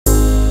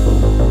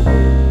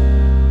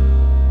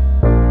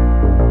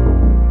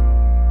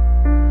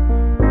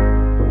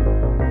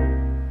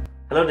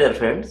dear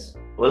friends,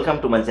 welcome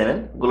to my channel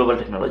Global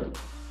Technology.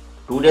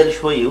 Today I will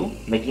show you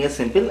making a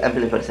simple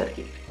amplifier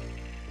circuit.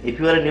 If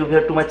you are a new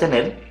viewer to my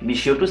channel, be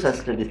sure to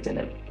subscribe this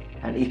channel,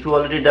 and if you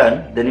already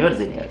done, then you are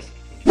genius.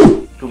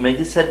 To make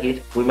this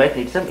circuit, we might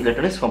need some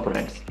electronics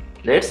components.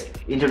 Let's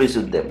introduce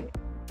you them.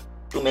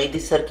 To make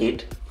this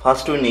circuit,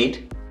 first we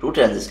need two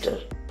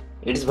transistors.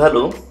 Its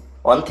value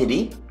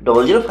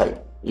 13005.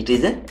 It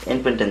is an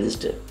N-pin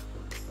transistor.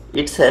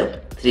 It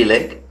have three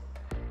legs.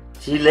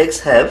 Three legs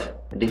have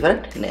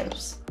different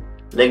names.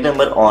 Leg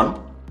number 1,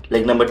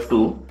 leg number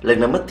 2, leg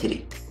number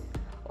 3.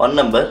 1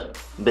 number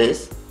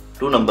base,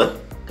 2 number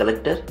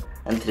collector,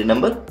 and 3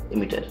 number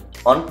emitter.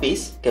 On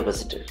piece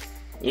capacitor.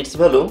 Its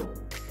value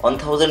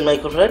 1000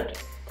 microfarad,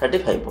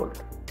 35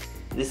 volt.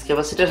 This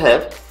capacitor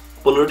have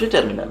polarity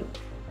terminal.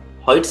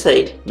 White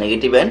side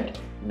negative and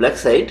black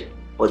side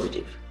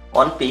positive.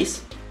 On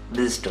piece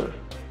resistor.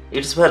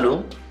 Its value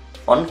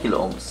 1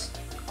 kilo ohms,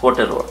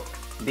 quarter watt.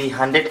 The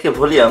 100k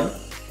volume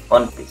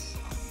on piece.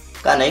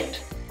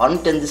 Connect one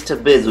transistor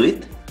base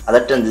with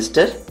other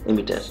transistor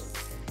emitter.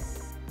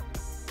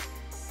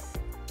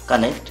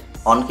 Connect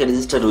 1k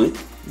resistor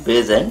with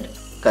base and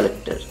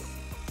collector.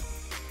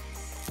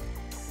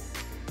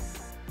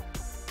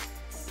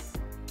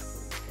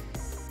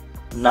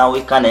 Now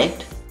we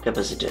connect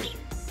capacitor.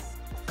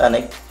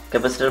 Connect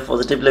capacitor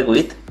positive leg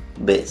with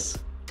base.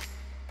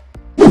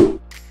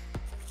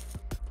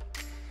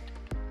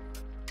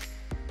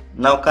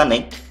 Now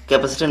connect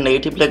capacitor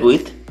negative leg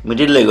with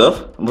middle leg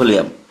of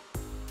volume.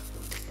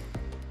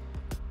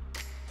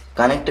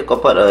 Connect a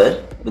copper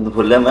wire with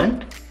volume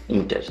and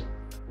emitter.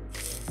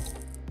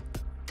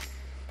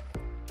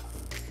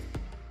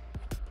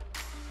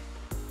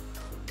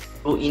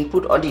 To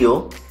input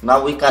audio,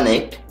 now we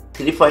connect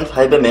 3.5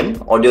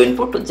 mm audio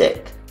input to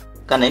jack.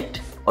 Connect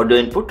audio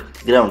input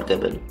ground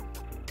cable.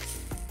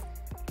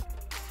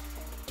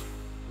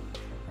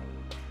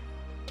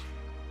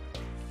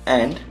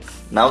 And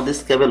now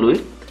this cable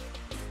with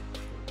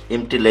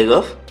empty leg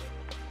of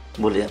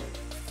volume.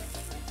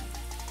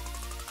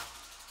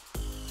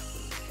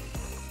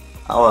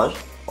 Our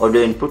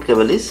audio input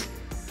cable is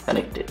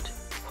connected.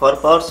 For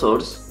power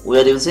source, we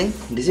are using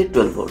DC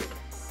 12 volt.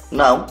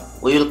 Now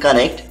we will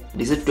connect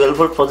DC 12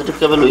 volt positive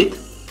cable with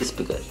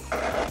speaker.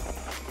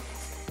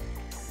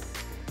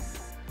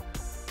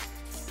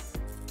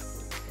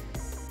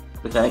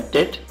 We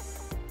connected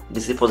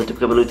DC positive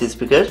cable with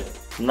speaker.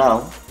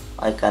 Now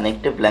I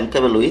connect a blank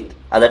cable with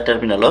other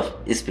terminal of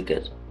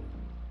speaker.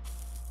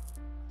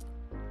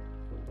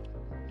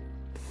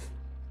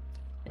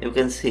 You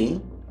can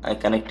see I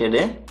connected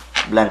a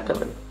blank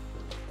cable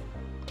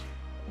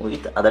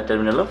with other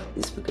terminal of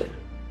speaker,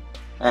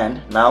 and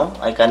now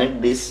I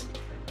connect this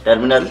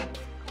terminal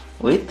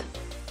with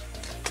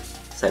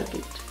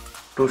circuit.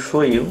 To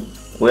show you,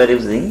 we are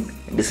using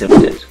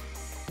decimeter.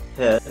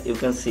 Here you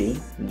can see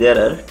there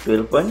are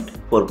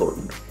 12.4 volt.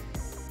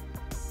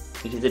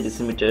 It is a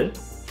decimeter.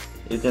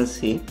 You can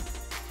see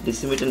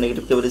decimeter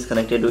negative cable is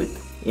connected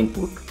with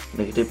input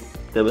negative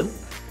cable,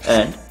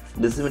 and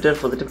decimeter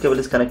positive cable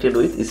is connected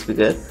with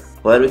speaker,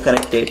 where we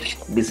connected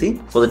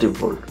DC positive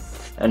volt,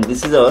 and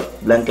this is our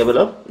blank cable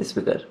of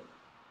speaker.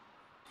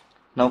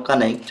 Now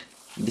connect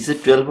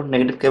DC 12 volt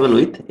negative cable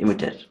with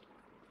emitter,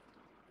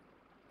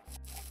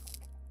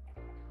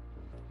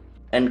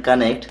 and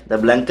connect the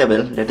blank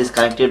cable that is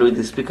connected with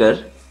the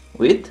speaker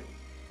with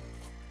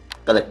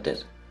collector.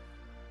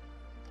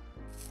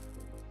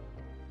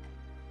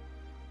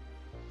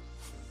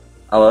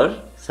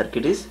 Our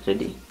circuit is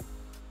ready.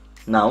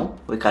 Now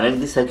we connect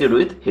the circuit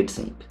with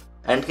heatsink,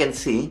 and can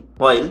see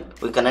while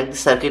we connect the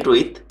circuit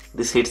with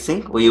this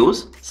heatsink, we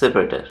use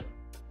separator.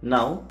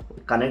 Now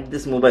we connect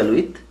this mobile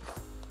with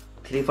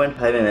 3.5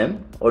 mm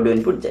audio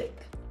input jack.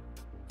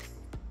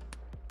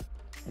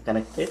 I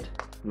connect it.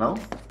 Now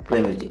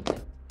play music.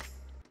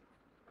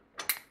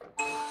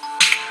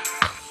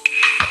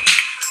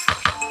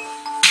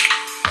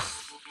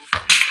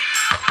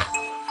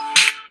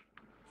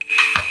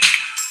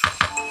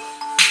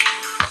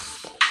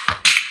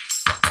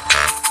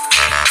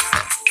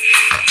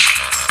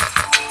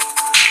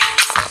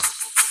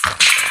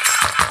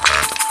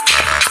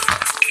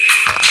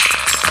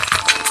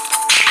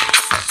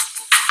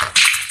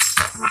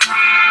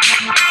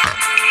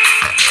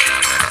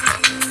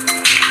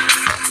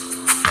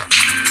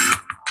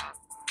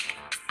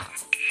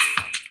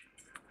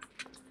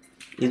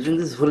 Using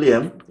this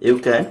volume, you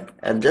can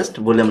adjust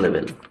volume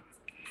level.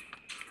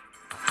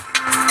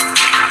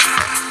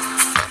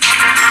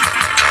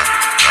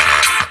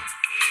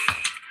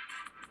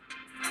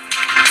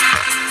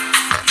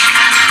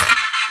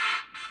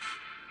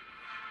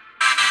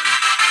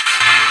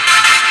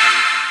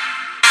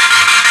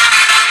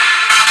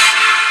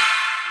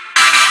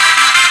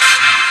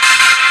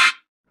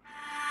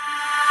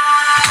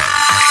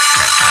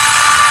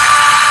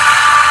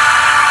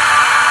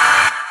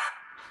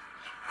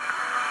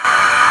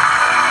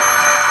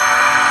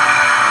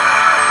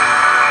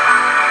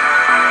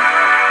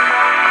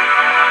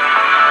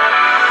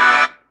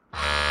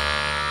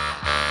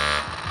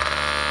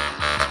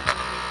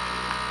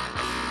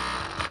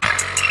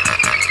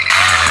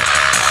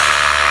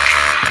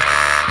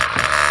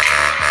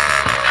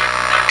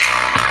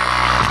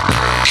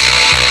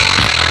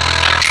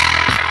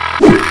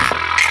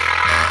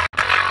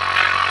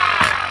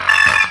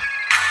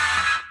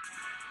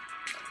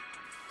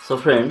 So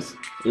friends,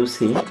 you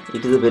see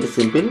it is a very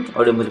simple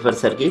audio amplifier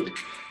circuit,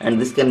 and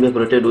this can be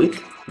operated with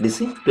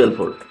DC 12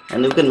 volt,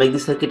 and you can make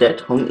this circuit at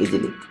home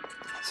easily.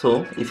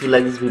 So if you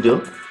like this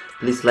video,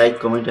 please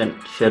like, comment and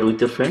share with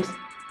your friends,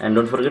 and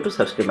don't forget to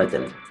subscribe my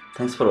channel.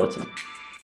 Thanks for watching.